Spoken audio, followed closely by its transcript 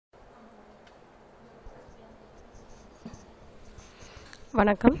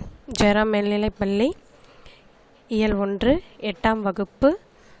வணக்கம். ஜெயராம் மேல்நிலைப்பள்ளி இயல் 1 8ஆம் வகுப்பு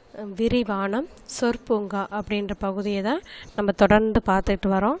விரிவானம் சொற்பூங்கா அப்படின்ற பகுதியை தான் நம்ம தொடர்ந்து பார்த்துட்டு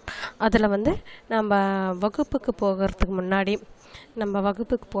வரோம். அதில் நம்ம வகுப்புக்கு போகிறதுக்கு முன்னாடி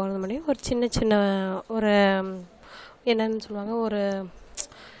ஒரு சின்ன ஒரு என்னன்னு சொல்லுவாங்க,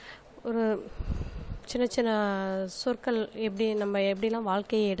 ஒரு சின்ன சின்ன சொற்கள் நம்ம எப்படிலாம்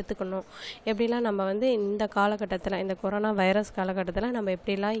வாழ்க்கையை எடுத்துக்கணும், எப்படிலாம் நம்ம இந்த காலகட்டத்தில், இந்த கொரோனா வைரஸ் காலகட்டத்தில் நம்ம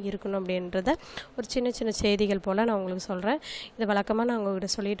எப்படிலாம் இருக்கணும் அப்படின்றத ஒரு சின்ன செய்திகள் போல் நான் உங்களுக்கு சொல்கிறேன். இது வழக்கமாக நான்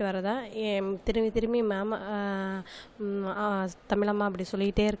உங்கள்கிட்ட சொல்லிட்டு வரதா. திரும்பி மேம் தமிழம்மா அப்படி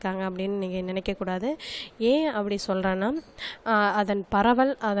சொல்லிகிட்டே இருக்காங்க அப்படின்னு நீங்கள் நினைக்கக்கூடாது. ஏன் அப்படி சொல்கிறேன்னா, அதன்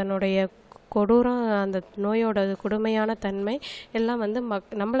பரவல், அதனுடைய கொடூரம், அந்த நோயோட கொடுமையான தன்மை எல்லாம்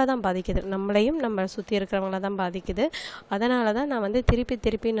நம்மளை தான் பாதிக்குது, நம்மளையும் நம்ம சுற்றி இருக்கிறவங்கள தான் பாதிக்குது. அதனால தான் நான்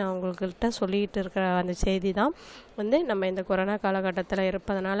திருப்பி நான் உங்கள்கிட்ட சொல்லிகிட்டு இருக்கிற அந்த செய்தி தான் நம்ம இந்த கொரோனா காலகட்டத்தில்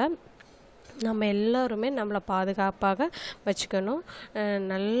இருப்பதனால நம்ம எல்லோருமே நம்மளை பாதுகாப்பாக வச்சுக்கணும்.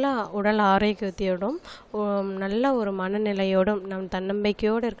 நல்ல உடல் ஆரோக்கியத்தோடும் நல்ல ஒரு மனநிலையோடும்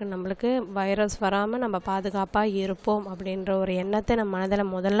தன்னம்பிக்கையோடு இருக்க நம்மளுக்கு வைரஸ் வராமல் நம்ம பாதுகாப்பாக இருப்போம் அப்படின்ற ஒரு எண்ணத்தை நம்ம மனதில்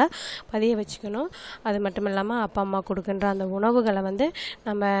முதல்ல பதிய வச்சுக்கணும். அது மட்டும் இல்லாமல் அப்பா அம்மா கொடுக்குன்ற அந்த உணவுகளை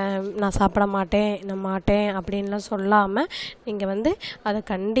நான் சாப்பிட மாட்டேன் அப்படின்லாம் சொல்லாமல் நீங்கள் அதை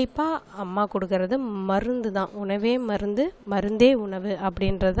கண்டிப்பாக அம்மா கொடுக்கறது மருந்து தான். உணவே மருந்து, மருந்தே உணவு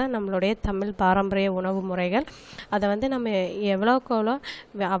அப்படின்றது தான் நம்மளுடைய தமிழ் பாரம்பரிய உணவு முறைகள். அதை நம்ம எவ்வளோக்கு எவ்வளோ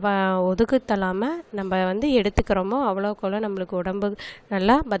ஒதுக்குத்தலாமல் நம்ம எடுத்துக்கிறோமோ அவ்வளோக்கு எவ்வளோ நம்மளுக்கு உடம்பு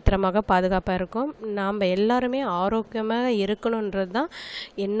நல்லா பத்திரமாக பாதுகாப்பாக இருக்கும். நாம் எல்லாருமே ஆரோக்கியமாக இருக்கணுன்றது தான்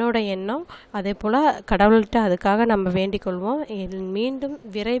என்னோட எண்ணம். அதே போல் கடவுள்கிட்ட அதுக்காக நம்ம வேண்டிக் கொள்வோம். மீண்டும்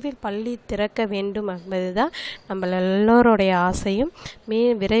விரைவில் பள்ளி திறக்க வேண்டும் என்பது தான் நம்ம எல்லோருடைய ஆசையும்.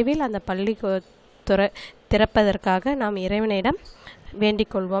 விரைவில் அந்த பள்ளி திறப்பதற்காக நாம் இறைவனிடம் வேண்டிக்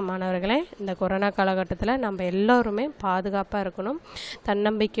கொள்வோம். மாணவர்களே, இந்த கொரோனா காலகட்டத்தில் நம்ம எல்லோருமே பாதுகாப்பாக இருக்கணும்,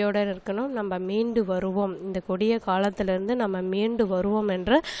 தன்னம்பிக்கையோடு இருக்கணும். நம்ம மீண்டு வருவோம், இந்த கொடிய காலத்திலிருந்து நம்ம மீண்டு வருவோம்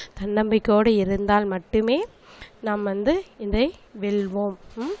என்ற தன்னம்பிக்கையோடு இருந்தால் மட்டுமே நாம் இதை வெல்வோம்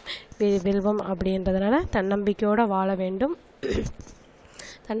அப்படின்றதுனால தன்னம்பிக்கையோடு வாழ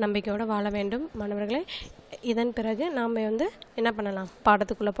வேண்டும் மாணவர்களே. இதன் பிறகு நாம் என்ன பண்ணலாம்,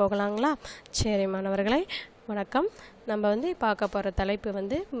 பாடத்துக்குள்ளே போகலாங்களா? சரி மாணவர்களே, வணக்கம். நம்ம பார்க்க போகிற தலைப்பு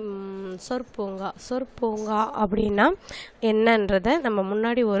சொற்பூங்கா அப்படின்னா என்னன்றதை நம்ம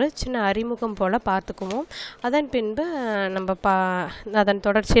முன்னாடி ஒரு சின்ன அறிமுகம் போல் பார்த்துக்குவோம். அதன் பின்பு நம்ம அதன்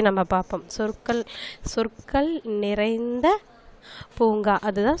தொடர்ச்சி நம்ம பார்ப்போம். சொற்கள் நிறைந்த பூங்கா,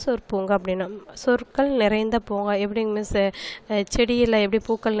 அதுதான் சொற்பூங்கா அப்படின்னா. சொற்கள் நிறைந்த பூங்கா எப்படி மிஸ், செடியில் எப்படி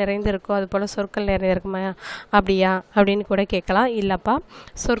பூக்கள் நிறைந்து இருக்கோ அது போல் சொற்கள் நிறைந்திருக்குமா அப்படியா அப்படின்னு கூட கேட்கலாம். இல்லைப்பா,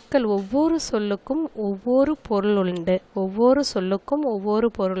 சொற்கள் ஒவ்வொரு சொல்லுக்கும் ஒவ்வொரு பொருள்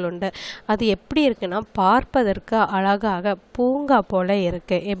உண்டு. அது எப்படி இருக்குன்னா, பார்ப்பதற்கு அழகாக பூங்கா போல்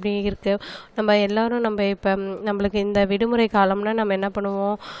இருக்குது. எப்படி இருக்குது, நம்ம எல்லோரும் இப்போ நம்மளுக்கு இந்த விடுமுறை காலம்னா நம்ம என்ன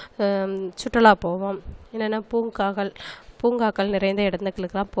பண்ணுவோம், சுற்றுலா போவோம். என்னென்னா பூங்காக்கள் நிறைந்த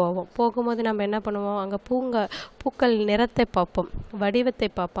இடத்துங்களுக்கெல்லாம் போகும்போது நம்ம என்ன பண்ணுவோம், அங்கே பூக்கள் நிறத்தை பார்ப்போம், வடிவத்தை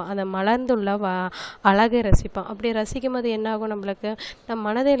பார்ப்போம், அதை மலர்ந்துள்ள அழகை ரசிப்போம். அப்படி ரசிக்கும் போது என்ன ஆகும், நம்மளுக்கு நம்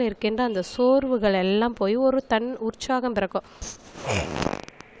மனதில் இருக்கின்ற அந்த சோர்வுகள் எல்லாம் போய் ஒரு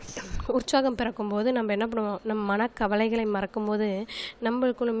உற்சாகம் பிறக்கும்போது நம்ம என்ன பண்ணுவோம், நம்ம மனக்கவலைகளை மறக்கும்போது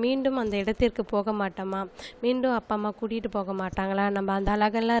நம்மளுக்குள்ள மீண்டும் அந்த இடத்திற்கு போக மாட்டோமா, மீண்டும் அப்பா அம்மா கூட்டிகிட்டு போக மாட்டாங்களா, நம்ம அந்த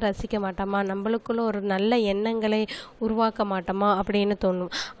அழகெல்லாம் ரசிக்க மாட்டோமா, நம்மளுக்குள்ள ஒரு நல்ல எண்ணங்களை உருவாக்க மாட்டோமா அப்படின்னு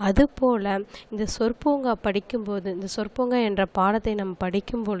தோணும். அதுபோல் இந்த சொற்பூங்கா என்ற பாடத்தை நம்ம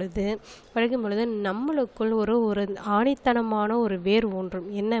படிக்கும் பொழுது நம்மளுக்குள் ஒரு ஆணித்தனமான ஒரு வேர் ஊன்றும்.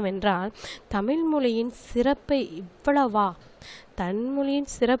 என்னவென்றால், தமிழ் மொழியின் சிறப்பை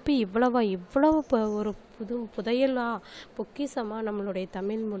இவ்வளவு ஒரு புதையலா, பொக்கிசமா நம்மளுடைய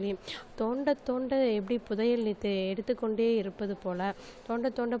தமிழ் மொழி தோண்ட எப்படி புதையல் எடுத்துக்கொண்டே இருப்பது போல,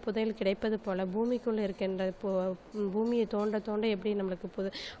 தோண்ட புதையல் கிடைப்பது போல, பூமிக்குள்ளே இருக்கின்ற பூமியை தோண்ட எப்படி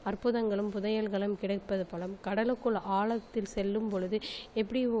நம்மளுக்கு அற்புதங்களும் புதையல்களும் கிடைப்பது போல, கடலுக்குள் ஆழத்தில் செல்லும் பொழுது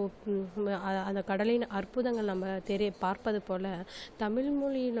எப்படி அந்த கடலின் அற்புதங்கள் நம்ம பார்ப்பது போல, தமிழ்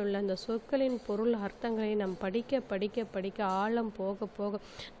மொழியில் உள்ள அந்த சொற்களின் பொருள் அர்த்தங்களை நாம் படிக்க ஆழம் போக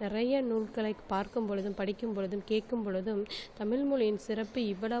நிறைய நூல்களை பார்க்கும் பொழுதும் படிக்கும் பொழுதும் கேட்கும் பொழுதும் தமிழ் மொழியின் சிறப்பு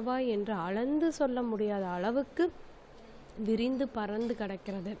இவ்வளவா என்று அளந்து சொல்ல முடியாத அளவுக்கு விரிந்து பறந்து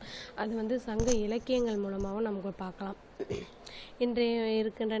கிடக்கிறது. அது வந்து சங்க இலக்கியங்கள் மூலமாகவும் நமக்கு பார்க்கலாம். இன்றைய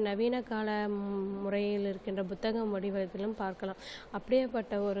இருக்கின்ற நவீன கால முறையில் இருக்கின்ற புத்தக வடிவத்திலும் பார்க்கலாம்.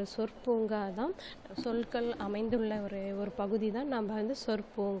 அப்படியேப்பட்ட ஒரு சொற்பூங்கா தான், சொற்கள் அமைந்துள்ள ஒரு பகுதி தான் நம்ம வந்து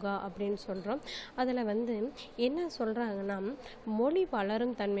சொற்பூங்கா அப்படின்னு சொல்கிறோம். அதில் வந்து என்ன சொல்கிறாங்கன்னா, மொழி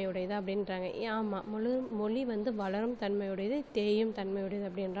வளரும் தன்மையுடையது அப்படின்றாங்க. ஆமாம், மொழி வந்து வளரும் தன்மையுடையது, தேயும் தன்மையுடையது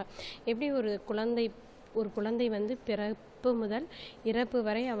அப்படின்றா. எப்படி ஒரு குழந்தை வந்து பிறப்பு முதல் இறப்பு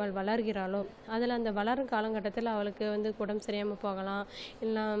வரை அவள் வளர்கிறாளோ, அதில் அந்த வளரும் காலகட்டத்தில் அவளுக்கு வந்து உடம்பு சரியாமல் போகலாம்,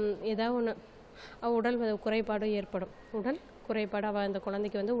 இல்லை ஏதாவது ஒன்று உடல் குறைபாடு ஏற்படும். உடல் குறைபாடு, அந்த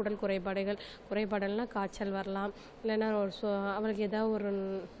குழந்தைக்கு வந்து உடல் குறைபாடுகள்னா காய்ச்சல் வரலாம், இல்லைன்னா அவளுக்கு ஏதாவது ஒரு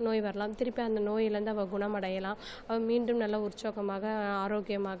நோய் வரலாம். திருப்பி அந்த நோயிலேருந்து அவள் குணமடையலாம். அவள் மீண்டும் நல்ல உற்சாகமாக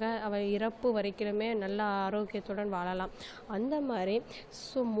ஆரோக்கியமாக அவள் இறப்பு வரைக்குமே நல்ல ஆரோக்கியத்துடன் வாழலாம். அந்த மாதிரி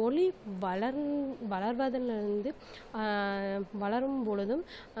மொழி வளர்வதிலிருந்து வளரும் பொழுதும்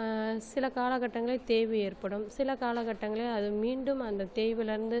சில காலகட்டங்களில் தேய்வு ஏற்படும். சில காலகட்டங்களில் அது மீண்டும் அந்த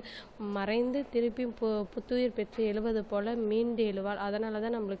தேய்விலிருந்து மறைந்து திருப்பி புத்துயிர் பெற்று எழுவது போல மீண்டு எழுவாள். அதனால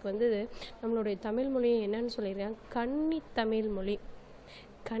தான் நம்மளுக்கு வந்து நம்மளுடைய தமிழ் மொழியை என்னன்னு சொல்லியிருக்காங்க, கன்னித்தமிழ் மொழி,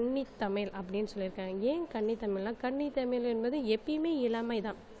 கன்னித்தமிழ் அப்படின்னு சொல்லியிருக்காங்க. ஏன் கன்னித்தமிழ்னா, கன்னித்தமிழ் என்பது எப்பயுமே இளமை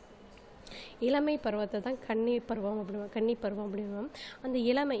தான். இளமை பருவத்தை தான் கன்னி பருவம் அப்படின்வோம். அந்த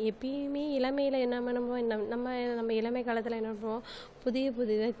இளமை எப்பயுமே இளமையில் என்ன பண்ணுவோம், நம்ம இளமை காலத்தில் என்ன பண்ணுவோம்,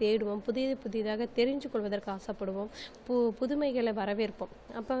 புதிதாக தேடுவோம், புதிதாக தெரிஞ்சு கொள்வதற்கு ஆசைப்படுவோம், புதுமைகளை வரவேற்போம்.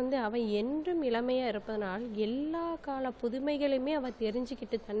 அப்போ வந்து அவள் என்றும் இளமையாக இருப்பதனால் எல்லா கால புதுமைகளையுமே அவள்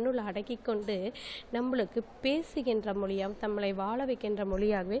தெரிஞ்சுக்கிட்டு தன்னுள் அடக்கி கொண்டு நம்மளுக்கு பேசுகின்ற மொழியாக, நம்மளை வாழ வைக்கின்ற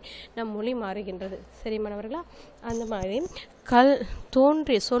மொழியாகவே நம் மொழி மாறுகின்றது. சரி மாணவர்களா, அந்த மாதிரி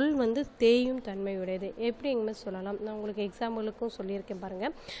தோன்றிய சொல் வந்து தேயும் தன்மையுடையது. எப்படிங்க சொல்லலாம், நான் உங்களுக்கு எக்ஸாம்பிளுக்கும் சொல்லியிருக்கேன்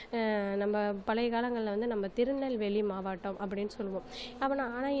பாருங்கள். நம்ம பழைய காலங்களில் வந்து நம்ம திருநெல்வேலி மாவட்டம் அப்படின்னு சொல்லுவோம்.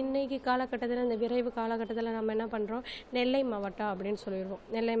 ஆனால் இன்றைக்கி காலகட்டத்தில், இந்த விரைவு காலகட்டத்தில் நம்ம என்ன பண்ணுறோம், நெல்லை மாவட்டம் அப்படின்னு சொல்லிடுவோம்.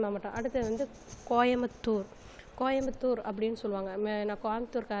 நெல்லை மாவட்டம். அடுத்து வந்து கோயம்புத்தூர் அப்படின்னு சொல்லுவாங்க. நான்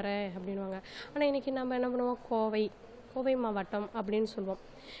கோயம்புத்தூர்காரன் அப்படின்வாங்க. ஆனால் இன்றைக்கி நம்ம என்ன பண்ணுவோம், கோவை மாவட்டம் அப்படின்னு சொல்லுவோம்.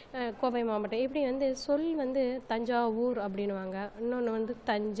 கோவை மாவட்டம். இப்படி வந்து சொல் வந்து தஞ்சாவூர் அப்படின்வாங்க, இன்னொன்று வந்து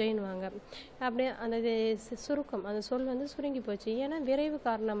தஞ்சைன்னுவாங்க. அப்படியே அந்த சுருக்கம், அந்த சொல் வந்து சுருங்கி போச்சு. ஏன்னா விரைவு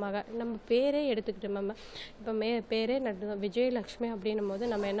காரணமாக நம்ம பேரே எடுத்துக்கிட்டோம். நம்ம இப்போ பேரே நட்டுவோம், விஜயலக்ஷ்மி அப்படின்னும்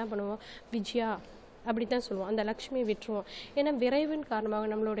போது நம்ம என்ன பண்ணுவோம், விஜயா அப்படி தான் சொல்லுவோம். அந்த லக்ஷ்மி விட்டுருவோம். ஏன்னா விரைவின்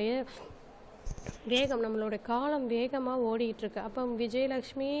காரணமாக நம்மளுடைய நம்மளோட காலம் வேகமாக ஓடிக்கிட்டு இருக்கு. அப்போ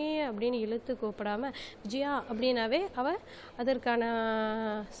விஜயலக்ஷ்மி அப்படின்னு இழுத்து கூப்பிடாம விஜயா அப்படின்னாவே அதற்கான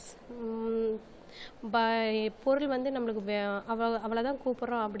பொருள் வந்து நம்மளுக்கு அவளை தான்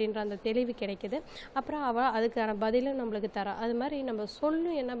கூப்பிட்றோம் அப்படின்ற அந்த தெளிவு கிடைக்குது. அப்புறம் அதுக்கான பதிலும் நம்மளுக்கு தரா. அது மாதிரி நம்ம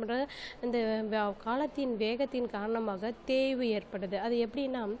சொல்லும் என்ன பண்ணுறது, இந்த காலத்தின் வேகத்தின் காரணமாக தேய்வு ஏற்படுது. அது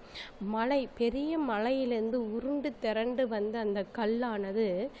எப்படின்னா, பெரிய மலையிலேருந்து உருண்டு திரண்டு வந்து அந்த கல்லானது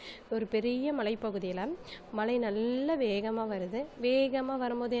ஒரு பெரிய மலைப்பகுதியில் மழை நல்ல வேகமாக வருது. வேகமாக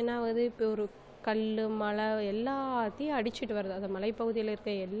வரும்போது என்ன ஆகுது, இப்போ ஒரு கல் மலை எல்லாத்தையும் அடிச்சுட்டு வருது. அந்த மலைப்பகுதியில்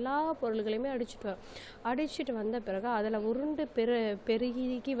இருக்க எல்லா பொருள்களையுமே அடிச்சுட்டு வந்த பிறகு அதில் உருண்டு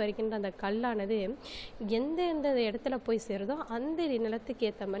பெருகி வருகின்ற அந்த கல்லானது எந்த இடத்துல போய் சேருதோ அந்த நிலத்துக்கு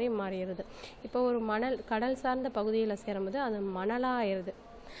ஏற்ற மாதிரி மாறிடுது. இப்போ ஒரு கடல் சார்ந்த பகுதியில் சேரும்போது அது மணலாக ஆயிடுது.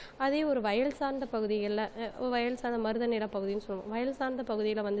 அதே ஒரு வயல் சார்ந்த பகுதிகளில் மருத நில பகுதின்னு சொல்லுவோம். வயல் சார்ந்த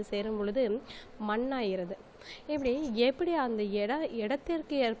பகுதியில் வந்து சேரும் பொழுது மண்ணாகிறது. எப்படி அந்த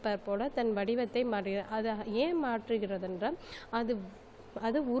இடத்திற்கு ஏற்ப போல தன் வடிவத்தை மாற்றுகிறது. அதை ஏன் மாற்றுகிறது என்றால்,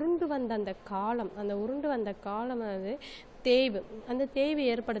 அது உருண்டு வந்த அந்த காலம் அது தேய்வு, அந்த தேய்வு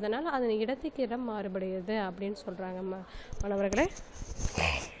ஏற்படுறதுனால அதன் இடத்துக்கு இடம் மாறுபடுகிறது அப்படின்னு சொல்கிறாங்க மாணவர்களே.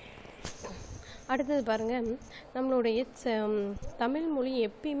 அடுத்தது பாருங்கள், நம்மளுடைய தமிழ் மொழி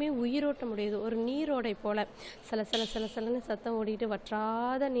எப்பயுமே உயிரோட்டம் உடையது. ஒரு நீரோடை போல் சலன்னு சத்தம் ஓடிட்டு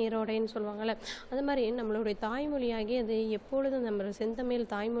வற்றாத நீரோடைன்னு சொல்லுவாங்கள்ல, அது மாதிரி நம்மளுடைய தாய்மொழியாகி அது எப்பொழுதும் நம்ம செந்தமிழ்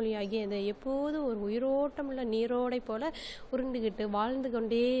தாய்மொழியாகி அது எப்போதும் ஒரு உயிரோட்டம் உள்ள நீரோடை போல் உருண்டுகிட்டு வாழ்ந்து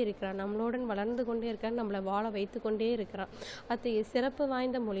கொண்டே இருக்கிறான், நம்மளுடன் வளர்ந்து கொண்டே இருக்கிறான், நம்மளை வாழ வைத்து கொண்டே இருக்கிறான். அது சிறப்பு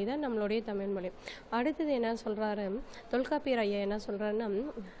வாய்ந்த மொழி தான் நம்மளுடைய தமிழ் மொழி. அடுத்தது என்ன சொல்கிறாரு தொல்காப்பியர் ஐயா, என்ன சொல்கிறாருன்னா,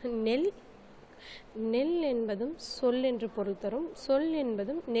 நெல் என்பதும் சொல் என்று பொருள் தரும், சொல்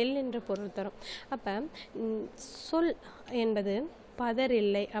என்பதும் நெல் என்று பொருள் தரும். அப்போ சொல் என்பது பதர்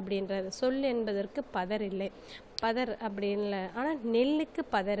இல்லை அப்படின்றது, சொல் என்பதற்கு பதர் இல்லை. பதர் அப்படின்னு இல்லை, ஆனால் நெல்லுக்கு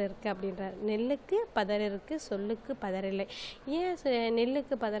பதர் இருக்குது அப்படின்றார். நெல்லுக்கு பதர் இருக்குது, சொல்லுக்கு பதர் இல்லை. ஏன்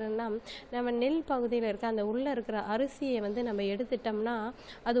நெல்லுக்கு பதர்னா, நம்ம நெல் பகுதியில் இருக்க அந்த உள்ளே இருக்கிற அரிசியை வந்து நம்ம எடுத்துட்டோம்னா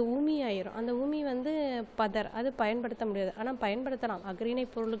அது ஊமி ஆயிரும். அந்த ஊமி வந்து பதர், அது பயன்படுத்த முடியாது. ஆனால் பயன்படுத்தலாம், அக்ரிணை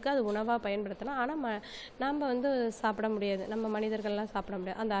பொருளுக்கு அது உணவாக பயன்படுத்தலாம். ஆனால் நாம் வந்து சாப்பிட முடியாது, நம்ம மனிதர்கள்லாம் சாப்பிட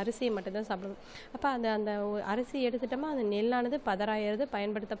முடியாது, அந்த அரிசியை மட்டும்தான் சாப்பிடணும். அப்போ அந்த அரிசி எடுத்துட்டோமா அது நெல்லானது பதறாகிறது,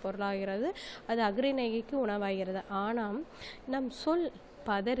 பயன்படுத்த பொருளாகிறது, அது அக்ரிணைக்கு உணவாகிறது. ஆனால் நம் சொல்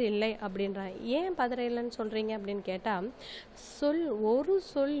பதர் இல்லை அப்படின்றாங்க. ஏன் பதர் இல்லைன்னு சொல்கிறீங்க அப்படின்னு கேட்டால், ஒரு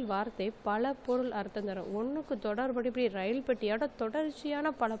சொல் வார்த்தை பல பொருள் அர்த்தம் தரும். ஒன்றுக்கு தொடர்படி ரயில் பெட்டியோட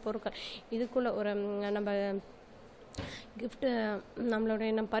தொடர்ச்சியான பல பொருட்கள் இதுக்குள்ளே ஒரு நம்ம கிஃப்ட்டு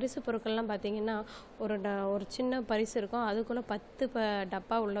நம்ம பரிசு பொருட்கள்லாம் பார்த்திங்கன்னா ஒரு சின்ன பரிசு இருக்கும், அதுக்குள்ளே 10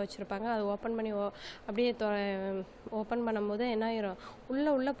 டப்பா உள்ளே வச்சுருப்பாங்க. அது ஓப்பன் பண்ணி அப்படியே ஓப்பன் பண்ணும்போது என்ன ஆயிரும்,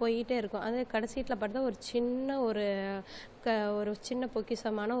 உள்ளே போய்கிட்டே இருக்கும். அது கடைசீட்டில் பார்த்தா ஒரு சின்ன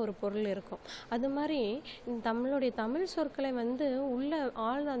பொக்கிஷமான ஒரு பொருள் இருக்கும். அது மாதிரி நம்மளுடைய தமிழ் சொற்களை வந்து உள்ளே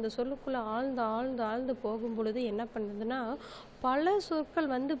அந்த சொல்லுக்குள்ளே ஆழ்ந்து போகும் பொழுது என்ன பண்ணுதுன்னா, பல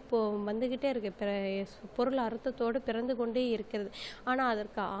சொற்கள் வந்து வந்துக்கிட்டே இருக்கு, பொருள் அர்த்தத்தோடு பிறந்து கொண்டே இருக்கிறது. ஆனால்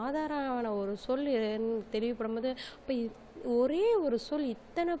அதற்கு ஆதாரமான ஒரு சொல் தெளிவுபடும் போது இப்போ ஒரே ஒரு சொல்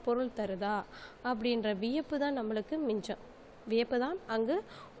இத்தனை பொருள் தருதா அப்படின்ற வியப்பு தான் நம்மளுக்கு மிஞ்சம். வியப்பு தான் அங்கு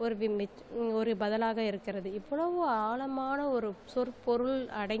ஒரு பதிலாக இருக்கிறது. இவ்வளவு ஆழமான ஒரு சொற்பொருள்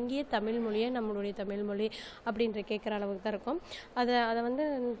அடங்கிய தமிழ் மொழியை நம்மளுடைய தமிழ் மொழி அப்படின்ற கேட்குற அளவுக்கு தான் இருக்கும். அதை வந்து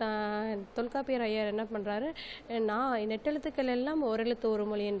தொல்காப்பியர் ஐயர் என்ன பண்ணுறாரு, நெட்டெழுத்துக்கள் எல்லாம் ஓரெழுத்து ஒரு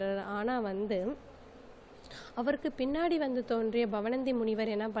மொழின்றார். ஆனால் வந்து அவருக்கு பின்னாடி வந்து தோன்றிய பவனந்தி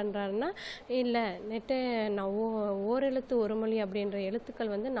முனிவர் என்ன பண்ணுறாருன்னா, இல்லை ஓரெழுத்து ஒரு மொழி அப்படின்ற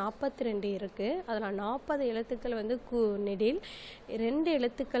எழுத்துக்கள் வந்து 42 இருக்குது. அதில் 40 எழுத்துக்கள் வந்து நெடில், 2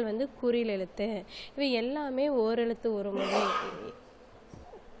 எழுத்துக்கள் வந்து குறில் எழுத்து. இவை எல்லாமே ஓரெழுத்து ஒரு மொழி,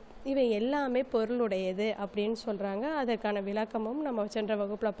 இவை எல்லாமே பொருளுடையது அப்படின்னு சொல்கிறாங்க. அதற்கான விளக்கமும் நம்ம சென்ற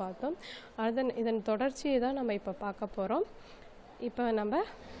வகுப்பில் பார்த்தோம். இதன் தொடர்ச்சியை தான் நம்ம இப்போ பார்க்க போகிறோம். இப்போ நம்ம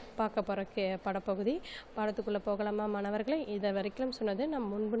பார்க்க போகிற பாடத்துக்குள்ளே போகலாமா மாணவர்களே? இதை வரைக்கும் சொன்னது நம்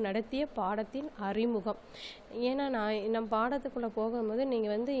முன்பு நடத்திய பாடத்தின் அறிமுகம். ஏன்னா நம்ம பாடத்துக்குள்ளே போகும்போது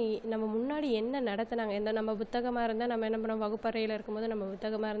நீங்கள் வந்து நம்ம முன்னாடி என்ன நடத்தினாங்க, நம்ம புத்தகமாக இருந்தால் நம்ம என்ன பண்ணோம், வகுப்பறையில் இருக்கும்போது நம்ம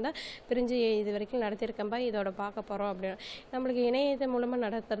புத்தகமாக இருந்தால் பிரிஞ்சு இது வரைக்கும் நடத்தியிருக்கேன்பா, இதோட பார்க்க போகிறோம் அப்படின்னு. நம்மளுக்கு இணையத்தின் மூலமாக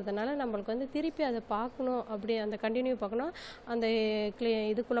நடத்துறதுனால நம்மளுக்கு வந்து திருப்பி அதை பார்க்கணும், அப்படி அந்த கண்டினியூ பார்க்கணும், அந்த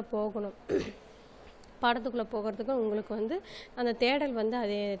இதுக்குள்ளே போகணும், பாடத்துக்குள்ளே போகிறதுக்கு உங்களுக்கு வந்து அந்த தேடல் வந்து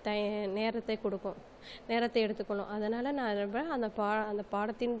அதே நேரத்தை எடுத்துக்கணும். அதனால் நான் அந்த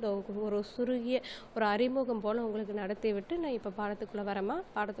பாடத்தின் ஒரு சுருகிய ஒரு அறிமுகம் போல் உங்களுக்கு நடத்தி விட்டு நான் இப்போ பாடத்துக்குள்ளே வரேம்மா.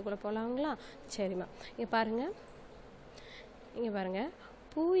 பாடத்துக்குள்ளே போகலாங்களா? சரிம்மா. இங்கே பாருங்கள்,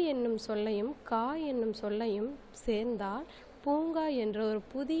 பூ என்னும் சொல்லையும் கா என்னும் சொல்லையும் சேர்ந்தால் பூங்கா என்ற ஒரு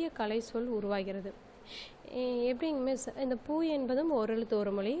புதிய கலை சொல் உருவாகிறது. எப்படிங்க இந்த பூ என்பதும் ஓரெழுத்து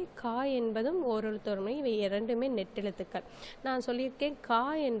ஒரு மொழி, கா என்பதும் ஓரெழுத்து ஒரு மொழி, இவை இரண்டுமே நெட்டெழுத்துக்கள். நான் சொல்லியிருக்கேன், கா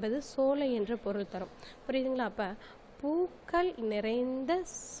என்பது சோலை என்ற பொருள் தரும். புரியுதுங்களா? அப்போ பூக்கள் நிறைந்த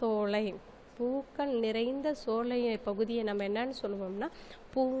சோலை பகுதியை நம்ம என்னன்னு சொல்லுவோம்னா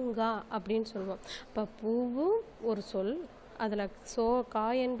பூங்கா அப்படின்னு சொல்லுவோம். இப்போ பூவும் ஒரு சொல், அதில் கா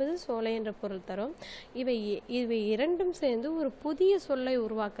என்பது சோலை என்ற பொருள் தரும். இவை இரண்டும் சேர்ந்து ஒரு புதிய சொல்லை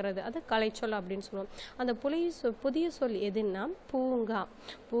உருவாக்குறது, அது கலைச்சொல் அப்படின்னு சொல்லுவோம். அந்த புதிய சொல் எதுன்னா பூங்கா,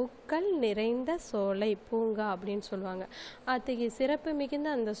 பூக்கள் நிறைந்த சோலை பூங்கா அப்படின்னு சொல்லுவாங்க. அத்தகைய சிறப்பு மிகுந்த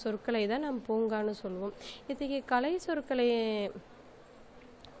அந்த சொற்களை தான் நம்ம பூங்கான்னு சொல்லுவோம். இத்தகைய கலை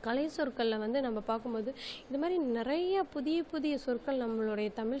சொற்களில் வந்து நம்ம பார்க்கும்போது இது மாதிரி நிறைய புதிய சொற்கள் நம்மளுடைய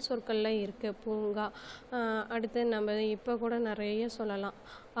தமிழ் சொற்களில் இருக்குது. பூங்கா, அடுத்து நம்ம இப்போ கூட நிறைய சொல்லலாம்.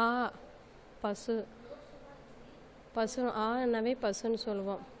 பசு, ஆனாவே பசுன்னு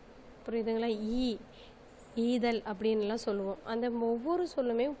சொல்லுவோம். புரியுதுங்களா? ஈதல் அப்படின்லாம் சொல்லுவோம். அந்த ஒவ்வொரு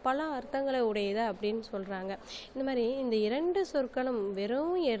சொல்லுமே பல அர்த்தங்களை உடையது அப்படின்னு சொல்கிறாங்க. இந்த மாதிரி இந்த 2 சொற்களும்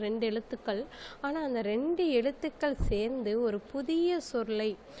வெறும் 2 எழுத்துக்கள், ஆனால் அந்த 2 எழுத்துக்கள் சேர்ந்து ஒரு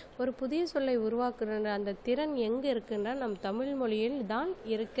புதிய சொல்லை உருவாக்குற அந்த திறன் எங்கே இருக்குன்னா நம் தமிழ் மொழியில் தான்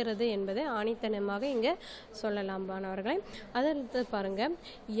இருக்கிறது என்பதை ஆணித்தனமாக இங்கே சொல்லலாம் மாணவர்களே. அதற்கு பாருங்கள்,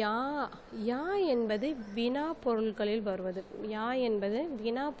 யா என்பது வினா பொருள்களில் வருவது. யா என்பது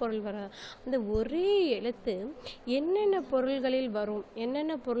வினா பொருள் வருவது. அந்த ஒரே எழுத்து என்னென்ன பொருள்களில் வரும்,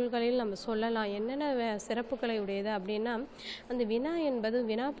 என்னென்ன பொருள்களில் நம்ம சொல்லலாம், என்னென்ன சிறப்புகளை உடையது அப்படின்னா அந்த வினா என்பது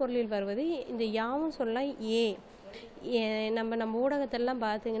வினா பொருளில் வருவது. இந்த யாவும் சொல்லலாம் நம்ம ஊடகத்தெல்லாம்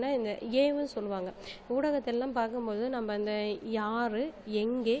பார்த்தீங்கன்னா இந்த ஏவும் சொல்லுவாங்க. ஊடகத்தெல்லாம் பார்க்கும்போது நம்ம இந்த யார்,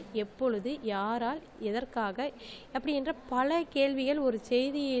 எங்கே, எப்பொழுது, யாரால், எதற்காக அப்படின்ற பல கேள்விகள் ஒரு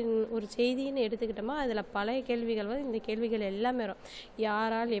செய்தின்னு எடுத்துக்கிட்டோமா அதில் பல கேள்விகள் வந்து இந்த கேள்விகள் எல்லாமே வரும்.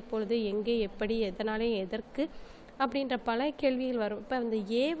 யாரால், எப்பொழுது, எங்கே, எப்படி, எதனாலே, எதற்கு அப்படின்ற பல கேள்விகள் வரும். இப்போ இந்த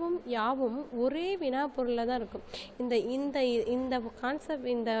ஏவும் யாவும் ஒரே வினா பொருளில் தான் இருக்கும். இந்த இந்த இந்த கான்செப்ட்,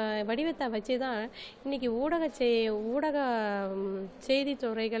 இந்த வடிவத்தை வச்சு தான் இன்றைக்கி ஊடக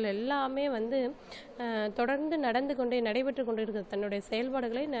செய்தித்துறைகள் எல்லாமே வந்து தொடர்ந்து நடைபெற்று கொண்டு இருக்குது. தன்னுடைய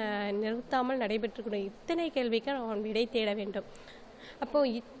செயல்பாடுகளை நிறுத்தாமல் நடைபெற்று கொண்டு இத்தனை கேள்விக்கு நான் விடை தேட வேண்டும்.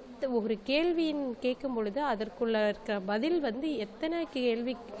 அப்போது ஒரு கேள்வியின் கேட்கும் பொழுது அதற்குள்ள இருக்கிற பதில் வந்து எத்தனை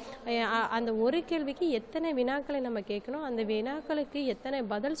கேள்வி, அந்த ஒரு கேள்விக்கு எத்தனை வினாக்களை நம்ம கேட்கணும், அந்த வினாக்களுக்கு எத்தனை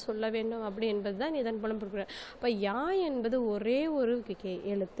பதில் சொல்ல வேண்டும் அப்படி என்பது தான் இதன் மூலம் கொடுக்குறேன். அப்போ யா என்பது ஒரே ஒரு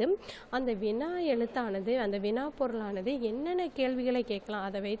எழுத்து. அந்த வினா எழுத்தானது, அந்த வினா பொருளானது என்னென்ன கேள்விகளை கேட்கலாம்,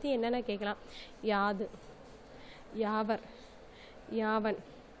 அதை வைத்து என்னென்ன கேட்கலாம். யாது, யாவர், யாவன்,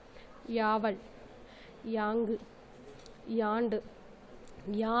 யாவல், யாங்கு, யாண்டு,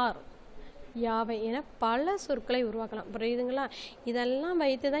 யார், யாவை என பல சொற்களை உருவாக்கலாம். புரியுதுங்களா? இதெல்லாம்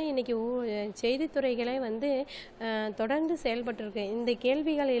வைத்து தான் இன்றைக்கி செய்தித்துறைகளை வந்து தொடர்ந்து செயல்பட்டுருக்கு. இந்த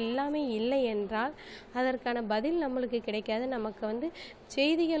கேள்விகள் எல்லாமே இல்லை என்றால் அதற்கான பதில் நம்மளுக்கு கிடைக்காது. நமக்கு வந்து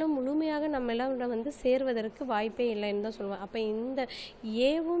செய்திகளும் முழுமையாக நம்மளாம் வந்து சேர்வதற்கு வாய்ப்பே இல்லைன்னு தான் சொல்லுவேன். அப்போ இந்த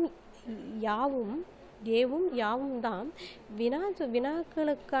ஏவும் யாவும் தான்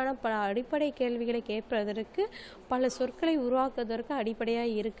வினாக்களுக்கான பல அடிப்படை கேள்விகளை கேட்பதற்கு, பல சொற்களை உருவாக்குவதற்கு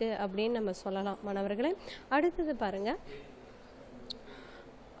அடிப்படையாக இருக்குது அப்படின்னு நம்ம சொல்லலாம் மாணவர்களே. அடுத்தது பாருங்க,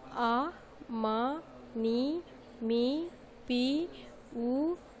 ஆ, மா, நீ, மீ, பி, உ,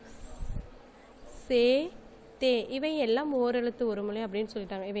 சே, தே இவை எல்லாம் ஓரெழுத்து ஒரு மொழி அப்படின்னு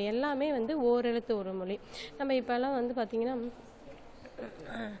சொல்லிட்டாங்க. இவை எல்லாமே வந்து ஓரெழுத்து ஒரு மொழி. நம்ம இப்போல்லாம் வந்து பார்த்திங்கன்னா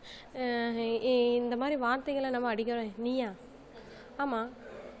இந்த மாதிரி வார்த்தைகளை நம்ம அடிக்கிறோம். நீயா, ஆமாம்,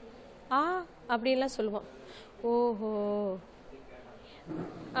 ஆ அப்படின்லாம் சொல்லுவோம். ஓஹோ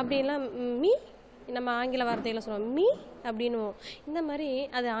அப்படின்லாம். மீ நம்ம ஆங்கில வார்த்தைகளை சொல்லுவோம். மீ அப்படின்னுவோம். இந்த மாதிரி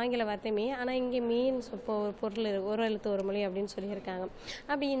அது ஆங்கில வார்த்தை மீ. ஆனால் இங்கே மீன்னு பொருள் ஒரு எழுத்து ஒரு மொழி அப்படின்னு சொல்லியிருக்காங்க.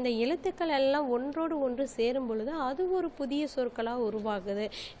 அப்படி இந்த எழுத்துக்கள் எல்லாம் ஒன்றோடு ஒன்று சேரும் பொழுது அது ஒரு புதிய சொற்களாக உருவாகுது.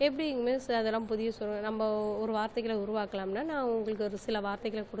 எப்படி மிஸ் அதெல்லாம் புதிய சொற்கள் நம்ம ஒரு வார்த்தைகளை உருவாக்கலாம்னா, நான் உங்களுக்கு ஒரு சில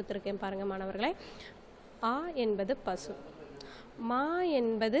வார்த்தைகளை கொடுத்துருக்கேன் பாருங்கள் மாணவர்களே. ஆ என்பது பசு. மா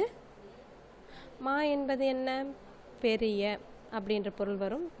என்பது என்ன? பெரிய அப்படின்ற பொருள்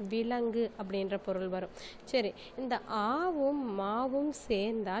வரும். விலங்கு அப்படின்ற பொருள் வரும். சரி, இந்த ஆவும் மாவும்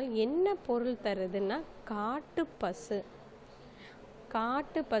சேர்ந்தால் என்ன பொருள் தருதுன்னா காட்டு பசு.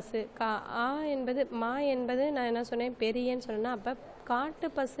 ஆ என்பது, மா என்பது நான் என்ன சொன்னேன், பெரியன்னு சொன்னேன்னா, அப்போ காட்டு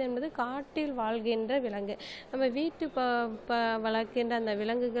பசு என்பது காட்டில் வாழ்கின்ற விலங்கு. நம்ம வீட்டு வளர்க்கின்ற அந்த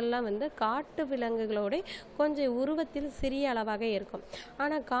விலங்குகள்லாம் வந்து காட்டு விலங்குகளோட கொஞ்சம் உருவத்தில் சிறிய அளவாக இருக்கும்.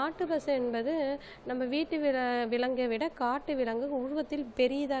 ஆனால் காட்டு பசு என்பது நம்ம வீட்டு விலங்கை விட காட்டு விலங்கு உருவத்தில்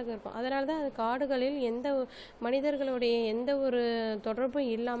பெரியதாக இருக்கும். அதனால தான் அது காடுகளில் மனிதர்களுடைய எந்த ஒரு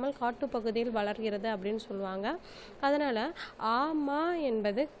தொடர்பும் இல்லாமல் காட்டுப்பகுதியில் வளர்கிறது அப்படின்னு சொல்லுவாங்க. அதனால் ஆமா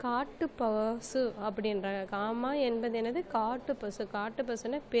என்பது காட்டு பசு அப்படின்றாங்க. ஆமா என்பது என்னது? காட்டு பசு. காட்டு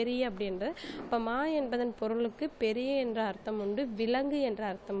பசுன்னா பெரிய அப்படின்றது. இப்போ மா என்பதன் பொருளுக்கு பெரிய என்ற அர்த்தம் உண்டு, விலங்கு என்ற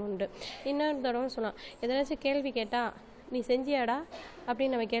அர்த்தம் உண்டு. இன்னொரு தடவை சொல்லலாம், எதனாச்சும் கேள்வி கேட்டா நீ செஞ்சியாடா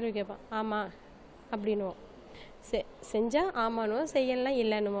அப்படின்னு நம்ம கேள்வி கேட்போம். ஆமாம் அப்படின்னுவோம். செஞ்சால் ஆமானுவோம், செய்யலாம்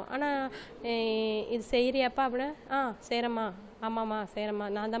இல்லைன்னுவோம். ஆனால் இது செய்கிறியாப்பா அப்படின்னா செய்கிறம்மா, ஆமாம்மா செய்கிறம்மா,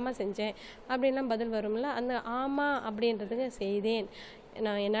 நான் தான்மா செஞ்சேன் அப்படின்லாம் பதில் வரும்ல. அந்த ஆமாம் அப்படின்றதுக்கு செய்தேன்,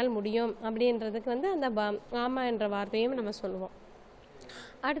 நான் என்னால் முடியும் அப்படின்றதுக்கு வந்து அந்த ஆமா என்ற வார்த்தையும் நம்ம சொல்லுவோம்.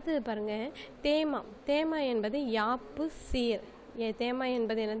 அடுத்தது பாருங்கள், தேமா என்பது யாப்பு சீர். தேமா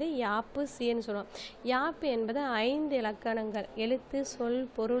என்பது என்னது? யாப்பு சீர்னு சொல்லுவோம். யாப்பு என்பது 5 இலக்கணங்கள், எழுத்து, சொல்,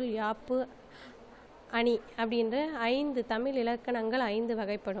 பொருள், யாப்பு, அணி அப்படின்ற 5 தமிழ் இலக்கணங்கள் 5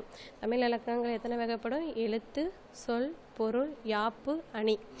 வகைப்படும். தமிழ் இலக்கணங்கள் எத்தனை வகைப்படும்? எழுத்து, சொல், பொருள், யாப்பு,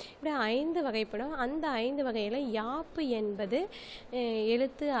 அணி, இப்படி 5 வகைப்படும். அந்த 5 வகையில் யாப்பு என்பது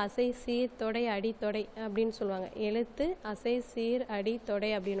எழுத்து, அசை, சீர், தொடை, அடி, தொடை அப்படின்னு சொல்லுவாங்க. எழுத்து, அசை, சீர், அடி,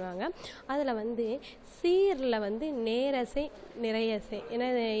 தொடை அப்படின்வாங்க. அதில் வந்து சீரில் வந்து நேரசை, நிறையசை,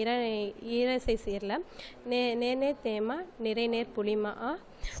 ஏன்னா ஈரசை சீரில் நேர் தேமா, நிறைநேர் புளிமா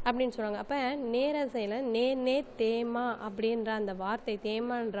அப்படின்னு சொல்லுவாங்க. அப்போ நேரசையில் நே தேமா அப்படின்ற அந்த வார்த்தை,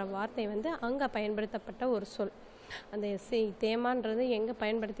 தேமான்ற வார்த்தை வந்து அங்கே பயன்படுத்தப்பட்ட ஒரு சொல். அந்த தேமான்றது எங்கே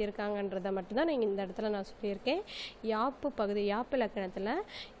பயன்படுத்தியிருக்காங்கன்றதை மட்டும்தான் நீங்கள் இந்த இடத்துல நான் சொல்லியிருக்கேன். யாப்பு பகுதி, யாப்பு இலக்கணத்தில்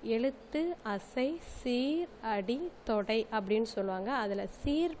எழுத்து, அசை, சீர், அடி, தொடை அப்படின்னு சொல்லுவாங்க. அதில்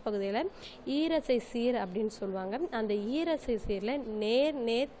சீர் பகுதியில் ஈரசை சீர் அப்படின்னு சொல்லுவாங்க. அந்த ஈரசை சீரில் நேர்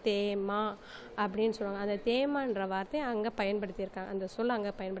நேர் தேமா அப்படின்னு சொல்லுவாங்க. அந்த தேமான்ற வார்த்தை அங்கே பயன்படுத்தியிருக்காங்க, அந்த சொல்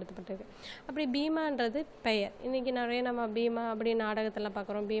அங்கே பயன்படுத்தப்பட்டிருக்கு. அப்படி பீமான்றது பெயர். இன்றைக்கி நிறைய நம்ம பீமா அப்படி நாடகத்தில்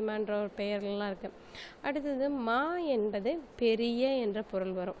பார்க்குறோம், பீமான்ற ஒரு பெயர்கள்லாம் இருக்குது. அடுத்தது மா என்பது பெரிய என்ற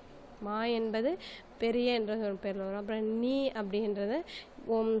பொருள் வரும். மா என்பது பெரிய என்ற ஒரு பொருள் வரும். அப்புறம் நீ அப்படின்றது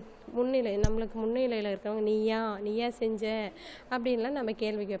முன்னிலை, நம்மளுக்கு முன்னிலையில் இருக்கிறவங்க நீயா செஞ்ச அப்படின்லாம் நம்ம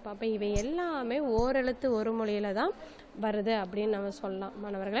கேள்வி கேட்போம். அப்போ இவை எல்லாமே ஓரெழுத்து ஒரு மொழியில் தான் வருது அப்படின்னு நம்ம சொல்லலாம்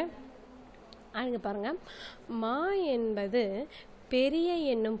மாணவர்களே. அங்கே பாருங்கள், மா என்பது பெரிய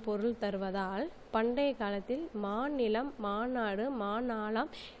என்னும் பொருள் தருவதால் பண்டைய காலத்தில் மாநிலம், மாநாடு, மாநாளம்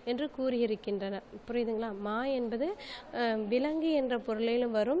என்று கூறியிருக்கின்றனர். புரியுதுங்களா? மா என்பது விலங்கு என்ற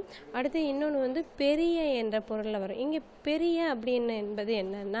பொருளிலும் வரும். அடுத்து இன்னொன்று பெரிய என்ற பொருளில் வரும். இங்கே பெரிய அப்படின்னு என்பது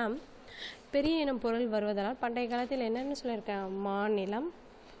என்னன்னா, பெரிய எனும் பொருள் வருவதால் பண்டைய காலத்தில் என்னென்னு சொல்லியிருக்காங்க, மாநிலம்,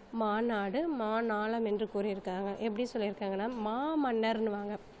 மாநாடு, மாநாளம் என்று கூறியிருக்காங்க. எப்படி சொல்லியிருக்காங்கன்னா,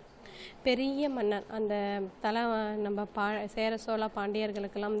 மாமன்னர்னுவாங்க, பெரிய மன்னர். அந்த நம்ம சேர சோழ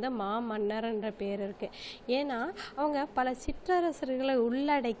பாண்டியர்களுக்கெல்லாம் வந்து மாமன்னர் என்ற பேர் இருக்குது. ஏன்னா அவங்க பல சிற்றரசர்களை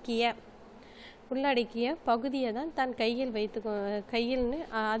உள்ளடக்கிய பகுதியை தான் தன் கையில்னு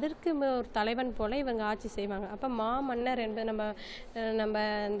அதற்கு ஒரு தலைவன் போல இவங்க ஆட்சி செய்வாங்க. அப்போ மாமன்னர் என்பது நம்ம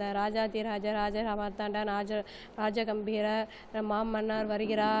இந்த ராஜ மார்த்தாண்ட ராஜகம்பீர மாமன்னர்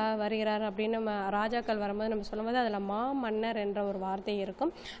வருகிறார் அப்படின்னு நம்ம ராஜாக்கள் வரும்போது நம்ம சொல்லும்போது அதில் மாமன்னர் என்ற ஒரு வார்த்தை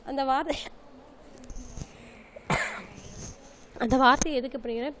இருக்கும். அந்த வார்த்தை எதுக்கு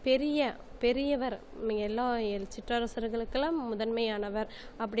அப்படிங்கிற பெரியவர், எல்லா சிற்றரசர்களுக்கெல்லாம் முதன்மையானவர்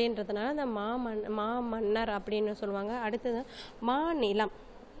அப்படின்றதுனால அந்த மாமன்னர் அப்படின்னு சொல்லுவாங்க. அடுத்தது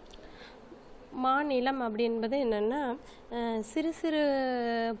மாநிலம் அப்படின்பது என்னென்னா, சிறு சிறு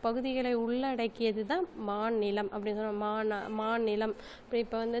பகுதிகளை உள்ளடக்கியது தான் மாநிலம் அப்படின்னு சொல்லுவாங்க. மாநிலம்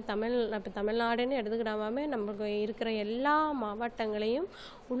இப்போ வந்து தமிழ்நாடுன்னு எடுத்துக்கிட்டாமே நம்மளுக்கு இருக்கிற எல்லா மாவட்டங்களையும்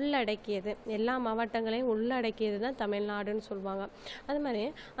உள்ளடக்கியது தான் தமிழ்நாடுன்னு சொல்லுவாங்க. அது மாதிரி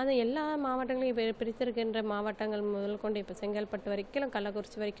அந்த எல்லா மாவட்டங்களையும் இப்போ பிரித்திருக்கின்ற மாவட்டங்கள் முதல் கொண்டு இப்போ செங்கல்பட்டு வரைக்கும்,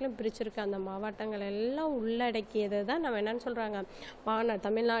 கள்ளக்குறிச்சி வரைக்கும் பிரிச்சிருக்க அந்த மாவட்டங்கள் எல்லாம் உள்ளடக்கியது தான் நம்ம என்னன்னு சொல்கிறாங்க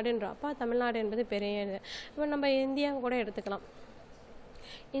தமிழ்நாடுன்றோம். அப்போ தமிழ்நாடு என்பது பெரிய. இப்போ நம்ம இந்தியாவை கூட எடுத்துக்கலாம்.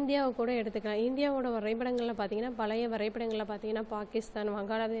 இந்தியாவோட வரைபடங்களில் பார்த்தீங்கன்னா, பழைய வரைபடங்களில் பார்த்தீங்கன்னா, பாகிஸ்தான்,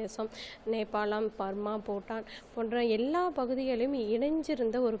 வங்காளதேசம், நேபாளம், பர்மா, பூட்டான் போன்ற எல்லா பகுதிகளையும்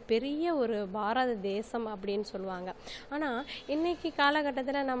இணைஞ்சிருந்த ஒரு பெரிய ஒரு பாரத தேசம் அப்படின்னு சொல்லுவாங்க. ஆனால் இன்னைக்கு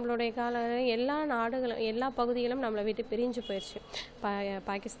காலகட்டத்தில் நம்மளுடைய எல்லா நாடுகளும் எல்லா பகுதிகளும் நம்மளை விட்டு பிரிஞ்சு போயிடுச்சு.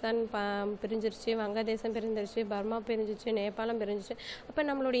 பாகிஸ்தான் பிரிஞ்சிருச்சு, வங்கதேசம் பிரிஞ்சிருச்சு, பர்மா பிரிஞ்சிருச்சு, நேபாளம் பிரிஞ்சிச்சு. அப்போ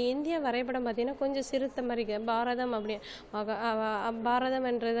நம்மளுடைய இந்திய வரைபடம் பார்த்தீங்கன்னா கொஞ்சம் சிறுத்த மாதிரி பாரதம் பாரதம்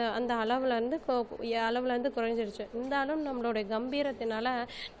என்றது அந்த அளவுலேருந்து குறைஞ்சிருச்சு. இருந்தாலும் நம்மளுடைய கம்பீரத்தினால,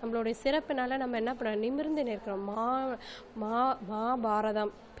 நம்மளுடைய சிறப்பினால நம்ம என்ன பண்ண நிமிர்ந்து நிற்கிறோம்.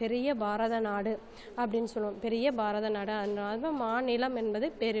 பாரதம், பெரிய பாரத நாடு அப்படின்னு சொல்லுவோம். பெரிய பாரத நாடு. அதனால மாநிலம் என்பது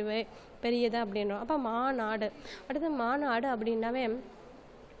பெரியது அப்படின்றோம். அப்போ மாநாடு. அடுத்து மாநாடு அப்படின்னாவே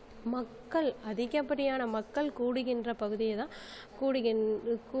அதிகப்படியான மக்கள் கூடுகின்ற பகுதியை தான்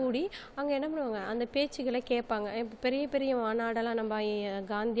கூடி அங்கே என்ன பண்ணுவாங்க, அந்த பேச்சுகளை கேட்பாங்க. இப்போ பெரிய பெரிய மாநாடெல்லாம் நம்ம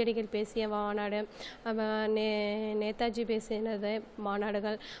காந்தியடிகள் பேசிய மாநாடு, நேதாஜி பேசினது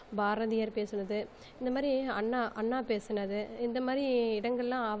மாநாடுகள், பாரதியார் பேசினது, இந்த மாதிரி அண்ணா பேசினது, இந்த மாதிரி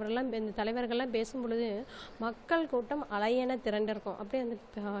இடங்கள்லாம் அவரெல்லாம் இந்த தலைவர்கள்லாம் பேசும் பொழுது மக்கள் கூட்டம் அலையென திரண்டிருக்கும். அப்படியே அந்த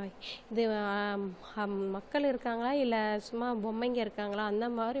இது மக்கள் இருக்காங்களா இல்லை சும்மா பொம்மைங்க இருக்காங்களா, அந்த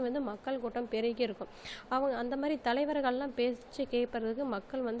மாதிரி வந்து மக்கள் கூட்டம் பெருகி இருக்கும். அவங்க அந்த மாதிரி தலைவர்கள்லாம் பேச்சு கேட்பறதுக்கு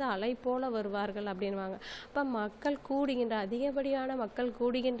மக்கள் வந்து அலை போல வருவார்கள் அப்படின்வாங்க. அப்போ அதிகப்படியான மக்கள்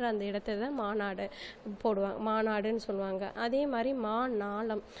கூடுகின்ற அந்த இடத்துல தான் மாநாடு போடுவாங்க, மாநாடுன்னு சொல்லுவாங்க. அதே மாதிரி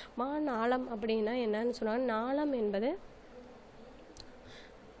மாநாளம் அப்படின்னா என்னன்னு சொல்லுவாங்க,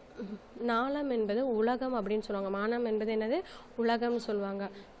 நாளம் என்பது உலகம் அப்படின்னு சொல்லுவாங்க. மானம் என்பது என்னது, உலகம்னு சொல்லுவாங்க.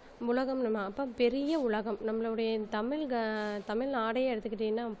 உலகம் அப்போ பெரிய உலகம். நம்மளுடைய தமிழ் நாடையே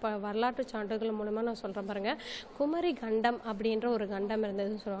எடுத்துக்கிட்டிங்கன்னா, இப்போ வரலாற்று சான்றுகள் மூலமாக நான் சொல்கிறேன் பாருங்கள். குமரி கண்டம் அப்படின்ற ஒரு கண்டம்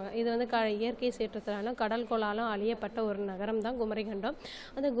இருந்ததுன்னு சொல்லுவாங்க. இது வந்து இயற்கை சீற்றத்தினாலும் கடல்கோளாலும் அழியப்பட்ட ஒரு நகரம் தான் குமரி கண்டம்.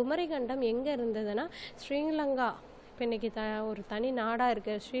 அந்த குமரி கண்டம் எங்கே இருந்ததுன்னா, ஸ்ரீலங்கா இப்போ இன்றைக்கி ஒரு தனி நாடாக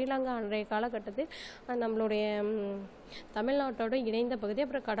இருக்குது. ஸ்ரீலங்கா அன்றைய காலகட்டத்தில் நம்மளுடைய தமிழ்நாட்டோட இணைந்த பகுதி.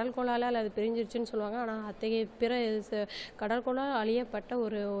 அப்புறம் கடல்கோளால் அது பிரிஞ்சிருச்சுன்னு சொல்லுவாங்க. ஆனால் அத்தகைய பிற கடல்கோளால் அழியப்பட்ட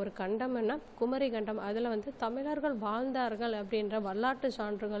ஒரு கண்டம்னா குமரி கண்டம். அதில் வந்து தமிழர்கள் வாழ்ந்தார்கள் அப்படின்ற வரலாற்று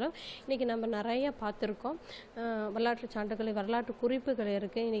சான்றுகளும் இன்றைக்கி நம்ம நிறைய பார்த்துருக்கோம். வரலாற்று சான்றுகள், வரலாற்று குறிப்புகள்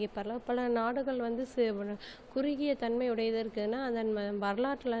இருக்குது. இன்றைக்கி பல நாடுகள் வந்து குறுகிய தன்மையுடையது இருக்குதுன்னா அதன்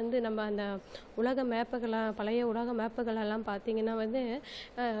வரலாற்றுலேருந்து நம்ம அந்த உலக மேப்புகளாக, பழைய உலக மேப்புகளெல்லாம் பார்த்திங்கன்னா வந்து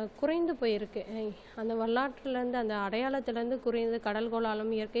குறைந்து போயிருக்கு. அந்த வரலாற்றுலேருந்து, அந்த அடையாளத்துலேருந்து குறைந்து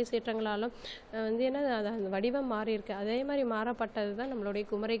கடல்கோளாலும் இயற்கை சீற்றங்களாலும் வந்து என்ன அந்த வடிவம் மாறி இருக்கு. அதே மாதிரி மாறப்பட்டது தான் நம்மளுடைய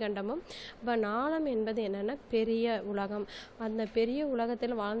குமரி கண்டமும். இப்போ நாளம் என்பது என்னென்னா பெரிய உலகம். அந்த பெரிய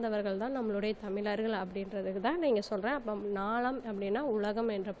உலகத்தில் வாழ்ந்தவர்கள் தான் நம்மளுடைய தமிழர்கள் அப்படின்றதுக்கு தான் நீங்கள் சொல்கிறேன். அப்போ நாளம் அப்படின்னா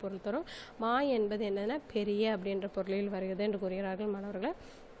உலகம் என்ற பொருள் தரும். மா என்பது என்னென்னா பெரிய அப்படின்ற பொருளில் வருகிறது என்று கூறுகிறார்கள் மாணவர்களே.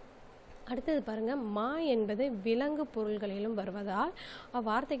 அடுத்தது பாருங்கள், மா என்பது விலங்கு பொருள்களிலும் வருவதால்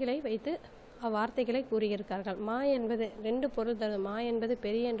அவ்வார்த்தைகளை வைத்து அவ்வார்த்தைகளை கூறியிருக்கார்கள். மா என்பது 2 பொருள் தரும். மா என்பது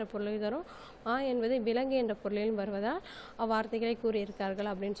பெரிய என்ற பொருளில் தரும். மா என்பது விலங்கு என்ற பொருளிலும் வருவதால் அவ்வார்த்தைகளை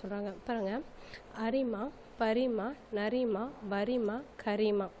கூறியிருக்கார்கள் அப்படின்னு சொல்கிறாங்க. பாருங்கள், அரிமா, பரிமா, நரிமா, வரிமா,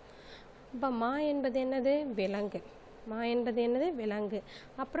 கரிமா. இப்போ மா என்பது என்னது? விலங்கு. மா என்பது என்னது? விலங்கு.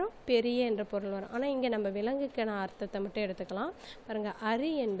 அப்புறம் பெரிய என்ற பொருள் வரும். ஆனால் இங்கே நம்ம விலங்குக்கான அர்த்தத்தை மட்டும் எடுத்துக்கலாம். பாருங்கள்,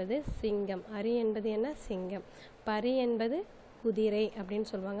 அரி என்பது சிங்கம். அரி என்பது என்ன? சிங்கம். பரி என்பது குதிரை அப்படின்னு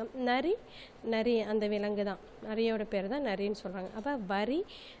சொல்லுவாங்க. நரி அந்த விலங்கு தான். நரியோட பேர் தான் நரின்னு சொல்கிறாங்க. அப்போ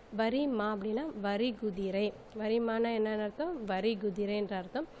வரிமா அப்படின்னா வரி குதிரை. வரிமானா என்னென்னு அர்த்தம்? வரி குதிரைன்ற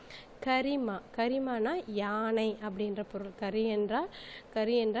அர்த்தம். கரிமானா யானை அப்படின்ற பொருள். கரி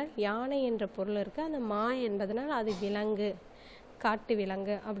என்றால் யானை என்ற பொருள் இருக்குது. அந்த மா என்பதனால் அது விலங்கு, காட்டு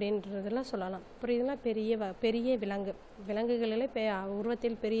விலங்கு அப்படின்றதெல்லாம் சொல்லலாம். புரியுதுங்களா? பெரிய விலங்கு. விலங்குகளில்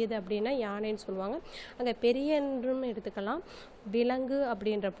உருவத்தில் பெரியது அப்படின்னா யானைன்னு சொல்லுவாங்க. அங்கே பெரிய என்றும் எடுத்துக்கலாம், விலங்கு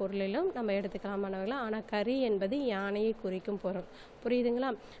அப்படின்ற பொருளிலும் நம்ம எடுத்துக்கலாம் மாணவர்களா. ஆனால் கரி என்பது யானையை குறிக்கும் பொருள்.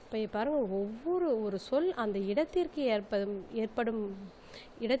 புரியுதுங்களா? இப்போ பாருங்கள், ஒரு சொல் அந்த இடத்திற்கு ஏற்படும்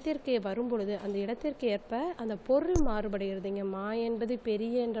இடத்திற்கு வரும்பொழுது அந்த இடத்திற்கு ஏற்ப அந்த பொருள் மாறுபடுகிறது. இங்கே மா என்பது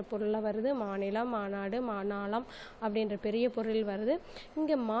பெரிய என்ற பொருளில் வருது. மாநிலம், மாநாடு, மாநாளம் அப்படின்ற பெரிய பொருள் வருது.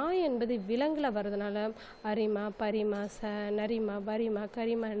 இங்கே மா என்பது விலங்கில் வருதுனால அரிமா, பரிமா, நரிமா, வரிமா,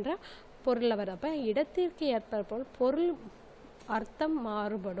 கரிமா என்ற பொருளில் வருது. அப்போ இடத்திற்கு ஏற்ப பொருள் அர்த்தம்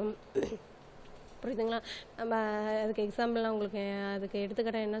மாறுபடும். புரியுதுங்களா? நம்ம அதுக்கு எக்ஸாம்பிள்லாம் உங்களுக்கு அதுக்கு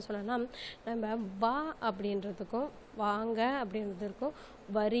எடுத்துக்கிட்ட என்ன சொல்லலாம், நம்ம வா அப்படின்றதுக்கும் வாங்க அப்படின்றதுக்கும்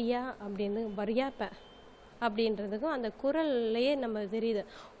வரியாப்ப அப்படின்றதுக்கும் அந்த குரல்லையே நம்ம தெரியுது.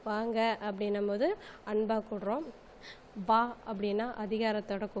 வாங்க அப்படின்னும் போது அன்பாக கூடுறோம், வா அப்படின்னா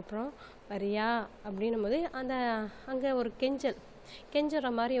அதிகாரத்தோட கூப்பிட்றோம், வரியா அப்படின்னும் போது அங்கே ஒரு கெஞ்சுற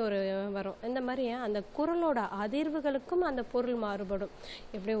மாதிரி வரும். இந்த மாதிரி அந்த குரலோட அதிர்வுகளுக்கும் அந்த பொருள் மாறுபடும்.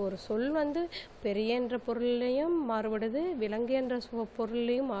 எப்படி ஒரு சொல் வந்து பெரிய என்ற பொருளையும் மாறுபடுது, விலங்கு என்ற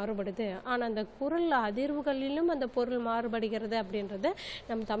பொருளையும் மாறுபடுது. ஆனால் அந்த குரல் அதிர்வுகளிலும் அந்த பொருள் மாறுபடுகிறது அப்படின்றது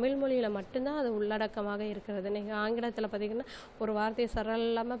நம்ம தமிழ் மொழியில் மட்டும்தான் அது உள்ளடக்கமாக இருக்கிறது. நீங்கள் ஆங்கிலத்தில் பார்த்திங்கன்னா ஒரு வார்த்தையை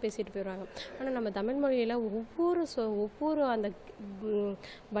சரளமாக பேசிட்டு போயிடுவாங்க. ஆனால் நம்ம தமிழ் மொழியில் ஒவ்வொரு அந்த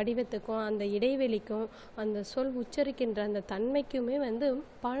வடிவத்துக்கும் அந்த இடைவெளிக்கும் அந்த சொல் உச்சரிக்கின்ற அந்த தன்மைக்குமே வந்து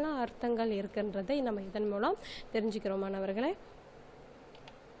பல அர்த்தங்கள் இருக்கின்றதை நம்ம இதன் மூலம் தெரிஞ்சுக்கிறோம் மாணவர்களே.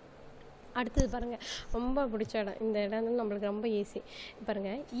 அடுத்தது பாருங்கள், ரொம்ப பிடிச்ச இடம். இந்த இடம் வந்து நம்மளுக்கு ரொம்ப ஈஸி.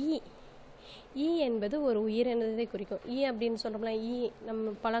 பாருங்கள், ஈ என்பது ஒரு உயிரினத்தை குறிக்கும். அப்படின்னு சொல்கிறோம்ல,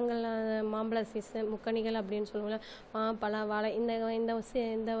 நம்ம பழங்கள், மாம்பழ சீசன், முக்கணிகள் அப்படின்னு சொல்லுவோம்ல, பழ, வாழை, இந்த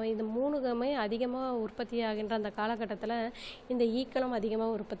 3மே அதிகமாக உற்பத்தி ஆகின்ற அந்த காலகட்டத்தில் இந்த ஈக்களும்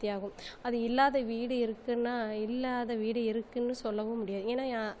அதிகமாக உற்பத்தி ஆகும். அது இல்லாத வீடு இருக்குன்னு சொல்லவும் முடியாது. ஏன்னா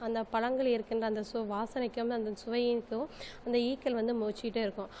அந்த பழங்கள் இருக்கின்ற அந்த வாசனைக்கும் அந்த சுவைக்கும் அந்த ஈக்கள் வந்து மோச்சிக்கிட்டே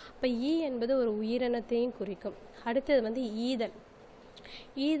இருக்கும். அப்போ என்பது ஒரு உயிரினத்தையும் குறிக்கும். அடுத்தது வந்து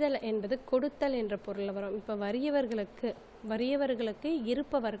ஈதல் என்பது கொடுத்தல் என்ற பொருள் வரும். இப்போ வறியவர்களுக்கு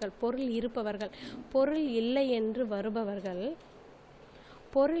இருப்பவர்கள், பொருள் இல்லை என்று வருபவர்கள்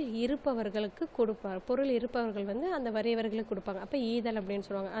பொருள் இருப்பவர்களுக்கு கொடுப்பார். பொருள் இருப்பவர்கள் வந்து அந்த வறியவர்களுக்கு கொடுப்பாங்க. அப்போ ஈதல் அப்படின்னு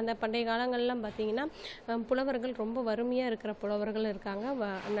சொல்லுவாங்க. அந்த பண்டைய காலங்கள்லாம் பார்த்தீங்கன்னா புலவர்கள் ரொம்ப வறுமையாக இருக்கிற புலவர்களும் இருக்காங்க,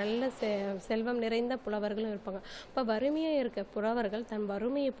 நல்ல செல்வம் நிறைந்த புலவர்களும் இருப்பாங்க. இப்போ வறுமையாக இருக்க புலவர்கள் தன்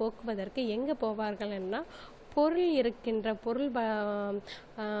வறுமையை போக்குவதற்கு எங்கே போவார்கள்னா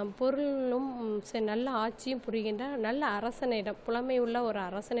பொருளும் நல்ல ஆட்சியும் புரிகின்ற நல்ல அரசனிடம், புலமை உள்ள ஒரு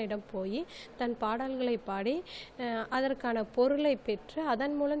அரசனிடம் போய் தன் பாடல்களை பாடி அதற்கான பொருளை பெற்று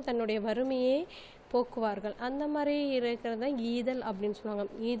அதன் மூலம் தன்னுடைய வறுமையை போக்குவார்கள். அந்த மாதிரி இருக்கிறது தான் ஈதல் அப்படின்னு சொல்லுவாங்க.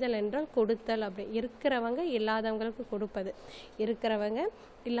 ஈதல் என்றால் கொடுத்தல். அப்படி இருக்கிறவங்க இல்லாதவங்களுக்கு கொடுப்பது, இருக்கிறவங்க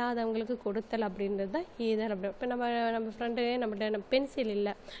இல்லாதவங்களுக்கு கொடுத்தல் அப்படின்றது தான் ஈதல். அப்படி இப்போ நம்ம ஃப்ரெண்டு நம்மகிட்ட பென்சில்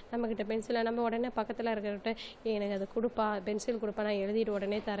இல்லை, நம்மக்கிட்ட பென்சிலை நம்ம உடனே பக்கத்தில் இருக்கிறவர்கிட்ட எனக்கு அதை கொடுப்பா, பென்சில் கொடுப்பா, நான் எழுதிட்டு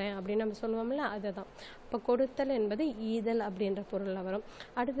உடனே தரேன் அப்படின்னு நம்ம சொல்லுவோம்ல, அதுதான். இப்போ கொடுத்தல் என்பது ஈதல் அப்படின்ற பொருளில் வரும்.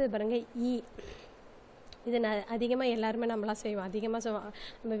 அடுத்தது பாருங்கள் ஈ. இது அதிகமாக எல்லாருமே நம்மளாம் செய்வோம், அதிகமாக செய்வோம்.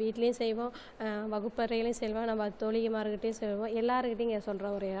 நம்ம வீட்லேயும் செய்வோம், வகுப்பறையிலையும் செய்வோம், நம்ம தோழிமார்கிட்டையும் செய்வோம். எல்லாருக்கிட்டையும் இங்கே சொல்கிற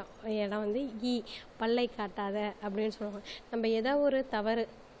ஒரு இடம் வந்து ஈ, பல்லை காட்டாத அப்படின்னு சொல்லுவாங்க. நம்ம ஏதோ ஒரு தவறு,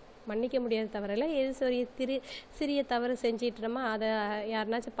 மன்னிக்க முடியாத தவறில்லை, எது சிறிய தவறு செஞ்சிட்டோமா, அதை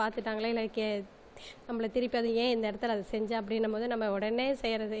யாருனாச்சும் பார்த்துட்டாங்களே இல்லை நம்மளை திருப்பி அது ஏன் இந்த இடத்துல அதை செஞ்சேன் அப்படின்னும் போது நம்ம உடனே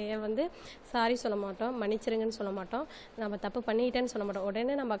செய்கிறது வந்து சாரி சொல்ல மாட்டோம், மன்னிச்சிருங்கன்னு சொல்ல மாட்டோம், நம்ம தப்பு பண்ணிட்டேன்னு சொல்ல மாட்டோம்.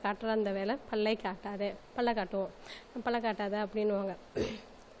 உடனே நம்ம காட்டுற அந்த வேலை பல்லை காட்டாது, பல்லை காட்டுவோம், பல்லை காட்டாத அப்படின்னுவாங்க.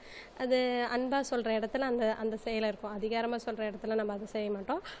 அது அன்பாக சொல்கிற இடத்துல அந்த அந்த செயலை இருக்கும். அதிகாரமாக சொல்கிற இடத்துல நம்ம அதை செய்ய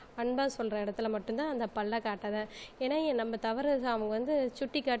மாட்டோம். அன்பாக சொல்கிற இடத்துல மட்டும்தான் அந்த பல்லை காட்டாத. ஏன்னா நம்ம தவறு அவங்க வந்து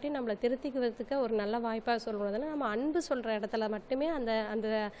சுட்டி காட்டி நம்மளை திருத்திக்கிறதுக்கு ஒரு நல்ல வாய்ப்பாக சொல்கிறதுனால நம்ம அன்பு சொல்கிற இடத்துல மட்டுமே அந்த அந்த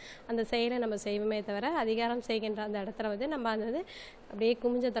அந்த செயலை நம்ம செய்வோமே தவிர, அதிகாரம் செய்கின்ற அந்த இடத்துல வந்து நம்ம அந்த அப்படியே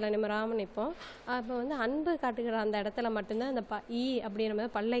குமிஞ்ச தலை நிமிராமல் நிற்போம். அப்போ வந்து அன்பு காட்டுகிற அந்த இடத்துல மட்டும்தான் அந்த ஈ அப்படின்ற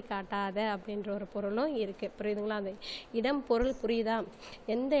பல்லை காட்டாத அப்படின்ற ஒரு பொருளும் இருக்குது. புரியுதுங்களா? அந்த இடம் பொருள் புரியுதா?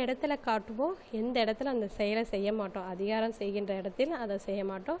 எந்த இடத்துல காட்டுவோம், எந்த இடத்துல அந்த செயலை செய்ய மாட்டோம். அதிகாரம் செய்கின்ற இடத்தில் அதை செய்ய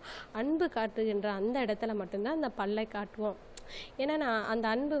மாட்டோம். அன்பு காட்டுகின்ற அந்த இடத்துல மட்டும்தான் அந்த பல்லை காட்டுவோம். ஏன்னா அந்த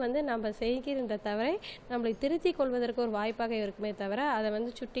அன்பு வந்து நம்ம செய்கின்ற தவறை நம்மளை திருத்தி கொள்வதற்கு ஒரு வாய்ப்பாக இருக்குமே தவிர, அதை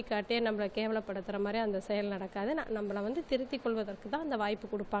வந்து சுட்டி காட்டியே நம்மளை கேவலப்படுத்துகிற மாதிரி அந்த செயல் நடக்காது. நம்மளை வந்து திருத்தி கொள்வதற்கு தான் அந்த வாய்ப்பு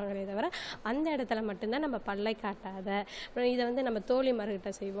கொடுப்பாங்களே தவிர, அந்த இடத்துல மட்டும்தான் நம்ம பல்லை காட்டாத. இதை வந்து நம்ம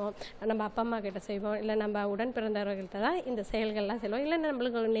தோழிமார்கிட்ட செய்வோம், நம்ம அப்பா அம்மா கிட்ட செய்வோம், இல்லை நம்ம உடன் பிறந்தவர்கள்ட்ட தான் இந்த செயல்கள்லாம் செய்வோம். இல்லை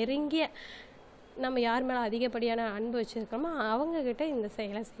நம்மளுக்கு நெருங்கிய நம்ம யார் மேலே அதிகப்படியான அன்பு வச்சுருக்கோமோ அவங்கக்கிட்ட இந்த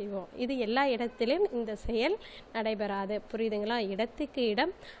செயலை செய்வோம். இது எல்லா இடத்திலும் இந்த செயல் நடைபெறாது. புரியுதுங்களா? இடத்துக்கு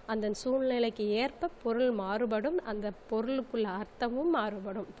இடம், அந்த சூழ்நிலைக்கு ஏற்ப பொருள் மாறுபடும், அந்த பொருளுக்குள்ள அர்த்தமும்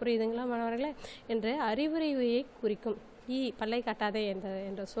மாறுபடும். புரியுதுங்களா மாணவர்களே? என்று அறிவுரையை குறிக்கும். பல்லை காட்டாதே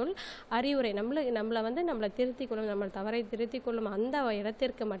என்ற சொல் அறிவுரை. நம்மளை வந்து நம்மளை திருத்திக் கொள்ளும், நம்ம தவறை திருத்திக் கொள்ளும் அந்த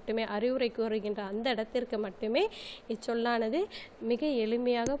இடத்திற்கு மட்டுமே, அறிவுரை கூறுகின்ற அந்த இடத்திற்கு மட்டுமே இச்சொல்லானது மிக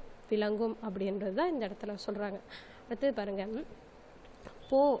எளிமையாக விளங்கும் அப்படின்றது தான் இந்த இடத்துல சொல்கிறாங்க. அடுத்தது பாருங்க,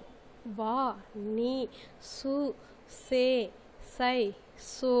 போ, வா, நீ, சு, சே, சை,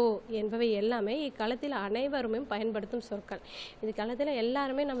 சோ என்பவை எல்லாமே இக்காலத்தில் அனைவருமே பயன்படுத்தும் சொற்கள். இது காலத்தில்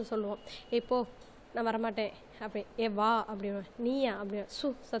எல்லாருமே நம்ம சொல்லுவோம், போ நான் வரமாட்டேன் அப்படி, வா அப்படின், நீயா அப்படி, சு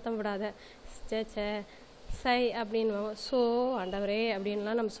சத்தம் விடாத, சே சை அப்படின்வாங்க, சோ ஆண்டவரே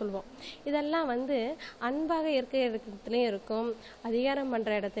அப்படின்லாம் நம்ம சொல்லுவோம். இதெல்லாம் வந்து அன்பாக இருக்கிற இடத்துலையும் இருக்கும், அதிகாரம்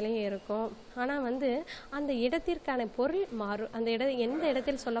பண்ணுற இடத்துலையும் இருக்கும். ஆனால் வந்து அந்த இடத்திற்கான பொருள் மாறும். அந்த எந்த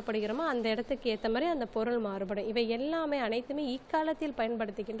இடத்தில் சொல்லப்படுகிறோமோ அந்த இடத்துக்கு ஏற்ற மாதிரி அந்த பொருள் மாறுபடும். இவை எல்லாமே அனைத்துமே இக்காலத்தில்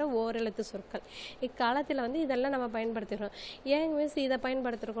பயன்படுத்துகின்ற ஓரெழுத்து சொற்கள். இக்காலத்தில் வந்து இதெல்லாம் நம்ம பயன்படுத்துகிறோம். ஏன் மிஸ் இதை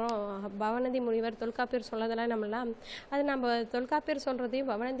பயன்படுத்திருக்கிறோம்? பவனந்தி முனிவர் தொல்காப்பியர் சொல்லதெல்லாம் நம்மளாம் அது நம்ம தொல்காப்பியர்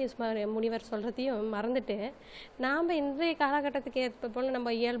சொல்கிறதையும் பவனந்தி முனிவர் சொல்கிறதையும் மறந்துட்டு நாம் இன்றைய காலகட்டத்துக்கு ஏற்ப போல் நம்ம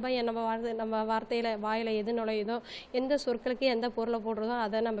இயல்பாக நம்ம வார்த்தையில் வாயில் எது நுழையுதோ, எந்த சொற்களுக்கு எந்த பொருளை போடுறதோ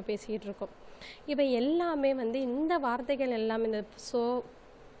அதை நம்ம பேசிக்கிட்டு இருக்கோம். இவை எல்லாமே வந்து இந்த வார்த்தைகள் எல்லாம்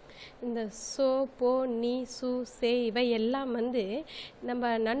இந்த சோ, போ, நீ, சு, சே இவை எல்லாம் வந்து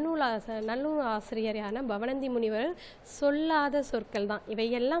நம்ம நன்னூல் ஆசிரியரான பவனந்தி முனிவர் சொல்லாத சொற்கள் தான்.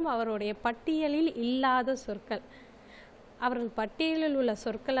 இவையெல்லாம் அவருடைய பட்டியலில் இல்லாத சொற்கள். அவர்கள் பட்டியலில் உள்ள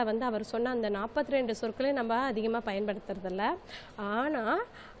சொற்களை வந்து அவர் சொன்ன அந்த 42 சொற்களை நம்ம அதிகமாக பயன்படுத்துறதில்ல. ஆனால்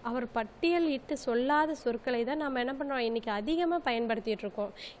அவர் பட்டியல் இட்டு சொல்லாத சொற்களை தான் நம்ம என்ன பண்ணுறோம், இன்றைக்கி அதிகமாக பயன்படுத்திகிட்டு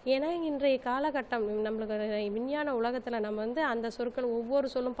இருக்கோம். ஏன்னா இன்றைய காலகட்டம் நம்மளுக்கு விஞ்ஞான உலகத்தில் நம்ம வந்து அந்த சொற்கள் ஒவ்வொரு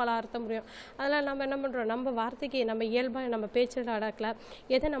சொல்லும் பல அர்த்தம் முடியும். அதனால் நம்ம என்ன பண்ணுறோம், நம்ம வார்த்தைக்கு நம்ம இயல்பாக நம்ம பேச்சில் அடக்கல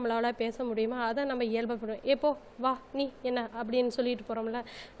எதை நம்மளால் பேச முடியுமோ அதை நம்ம இயல்பாக பண்ணுவோம். எப்போ வா நீ என்ன அப்படின்னு சொல்லிட்டு போகிறோம்ல,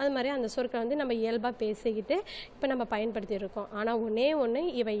 அது மாதிரி அந்த சொற்களை வந்து நம்ம இயல்பாக பேசிக்கிட்டு இப்போ நம்ம பயன்படுத்தி இருக்கோம். ஆனால் ஒன்று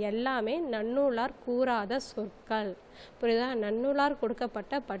இவை எல்லாமே நன்னூலார் கூறாத சொற்கள். புரியுதா? நன்னூலார்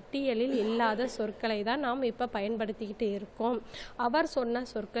கொடுக்கப்பட்ட பட்டியலில் இல்லாத சொற்களை தான் நாம் இப்போ பயன்படுத்திக்கிட்டு இருக்கோம். அவர் சொன்ன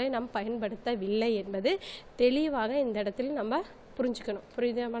சொற்களை நாம் பயன்படுத்தவில்லை என்பது தெளிவாக இந்த இடத்துல நம்ம புரிஞ்சுக்கணும்.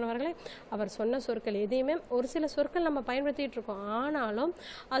 புரியுது மாணவர்களே? அவர் சொன்ன சொற்கள் எதையுமே ஒரு சில சொற்கள் நம்ம பயன்படுத்திகிட்டு இருக்கோம், ஆனாலும்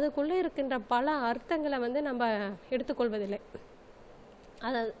அதுக்குள்ளே இருக்கின்ற பல அர்த்தங்களை வந்து நம்ம எடுத்துக்கொள்வதில்லை.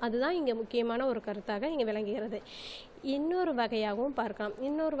 அதுதான் இங்கே முக்கியமான ஒரு கருத்தாக இங்கே விளங்குகிறது. இன்னொரு வகையாகவும்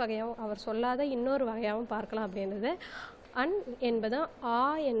பார்க்கலாம், அவர் சொல்லாத இன்னொரு வகையாகவும் பார்க்கலாம். அப்படின்றது அன் என்பதும் ஆ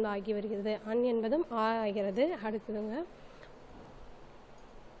ஆகி வருகிறது. அன் என்பதும் ஆ ஆகிறது. அடுத்ததுங்க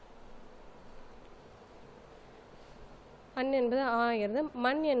என்பது ஆ ஆகிறது,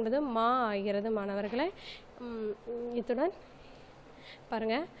 மண் என்பது மா ஆகிறது மாணவர்களே. இத்துடன்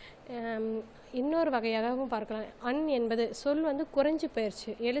பாருங்கள், இன்னொரு வகையாகவும் பார்க்கலாம். அன் என்பது சொல் வந்து குறைஞ்சி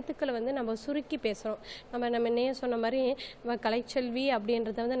போயிடுச்சு. எழுத்துக்களை வந்து நம்ம சுருக்கி பேசுகிறோம். நம்ம என்னையே சொன்ன மாதிரி கலைச்செல்வி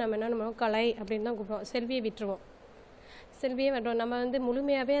அப்படின்றத வந்து நம்ம என்ன பண்ணுவோம், கலை அப்படின்னு தான் கூப்பிடுவோம். செல்வியை விட்டுருவோம், செல்வியே விட்டுருவோம். நம்ம வந்து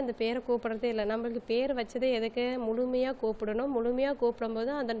முழுமையாகவே அந்த பேரை கூப்பிட்றதே இல்லை. நம்மளுக்கு பேர் வச்சதே எதுக்கு, முழுமையாக கூப்பிடணும். முழுமையாக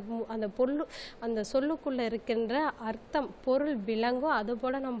கூப்பிடும்போது அந்த சொல்லுக்குள்ளே இருக்கின்ற அர்த்தம் பொருள் விளங்கும்,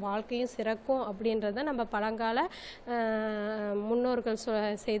 அதுபோல் நம்ம வாழ்க்கையும் சிறக்கும் அப்படின்றத நம்ம பழங்கால முன்னோர்கள்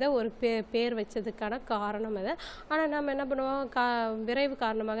செய்த ஒரு பேர் வச்சதுக்கான காரணம் அது. ஆனால் நம்ம என்ன பண்ணுவோம், விரைவு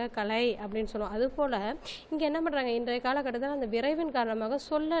காரணமாக கலை அப்படின்னு சொல்லுவோம். அதுபோல் இங்கே என்ன பண்ணுறாங்க, இன்றைய காலகட்டத்தில் அந்த விரைவின் காரணமாக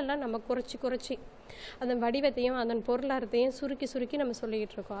சொல்லலாம் நம்ம குறைச்சி அதன் வடிவத்தையும் அதன் பொருளாதாரத்தையும் சுருக்கி நம்ம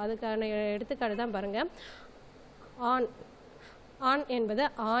சொல்லிக்கிட்டு இருக்கோம். அதுக்கான எடுத்துக்காட்டு தான் பாருங்கள். ஆண் என்பது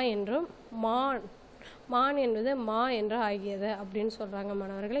ஆ என்றும், மான் என்பது மா என்று ஆகியது அப்படின்னு சொல்கிறாங்க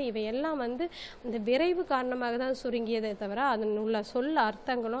மாணவர்களே. இவையெல்லாம் வந்து இந்த விரைவு காரணமாக தான் சுருங்கியதை தவிர அதன் உள்ள சொல்ல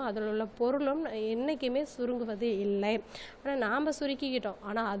அர்த்தங்களும் அதில் உள்ள பொருளும் என்றைக்குமே சுருங்குவது இல்லை. ஆனால் நாம் சுருக்கிக்கிட்டோம்.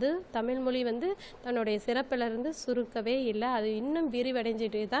 ஆனால் அது தமிழ்மொழி வந்து தன்னுடைய சிறப்பிலிருந்து சுருக்கவே இல்லை. அது இன்னும்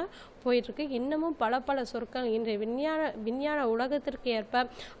விரிவடைஞ்சிட்டு தான் போயிட்டுருக்கு. இன்னமும் பல சொற்கள் இன்றைய விஞ்ஞான உலகத்திற்கு ஏற்ப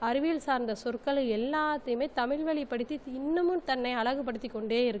அறிவியல் சார்ந்த சொற்கள் எல்லாத்தையுமே தமிழ் வழிப்படுத்தி இன்னமும் தன்னை அழகுபடுத்தி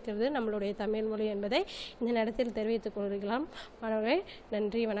கொண்டே இருக்கிறது நம்மளுடைய தமிழ்மொழி என்பதை இந்த நேரத்தில் தெரிவித்துக் கொள்கிறோம். மாணவர்களே,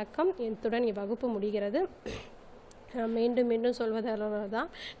 நன்றி, வணக்கம். இத்துடன் இவ்வகுப்பு முடிகிறது. மீண்டும் சொல்வதால்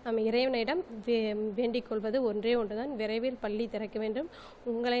தான் நாம் இறைவனிடம் வேண்டிக் கொள்வது ஒன்றே ஒன்றுதான், விரைவில் பள்ளி திறக்க வேண்டும்.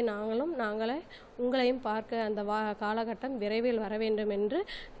 உங்களையும் பார்க்க அந்த காலகட்டம் விரைவில் வர வேண்டும் என்று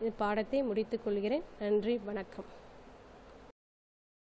பாடத்தை முடித்துக் கொள்கிறேன். நன்றி, வணக்கம்.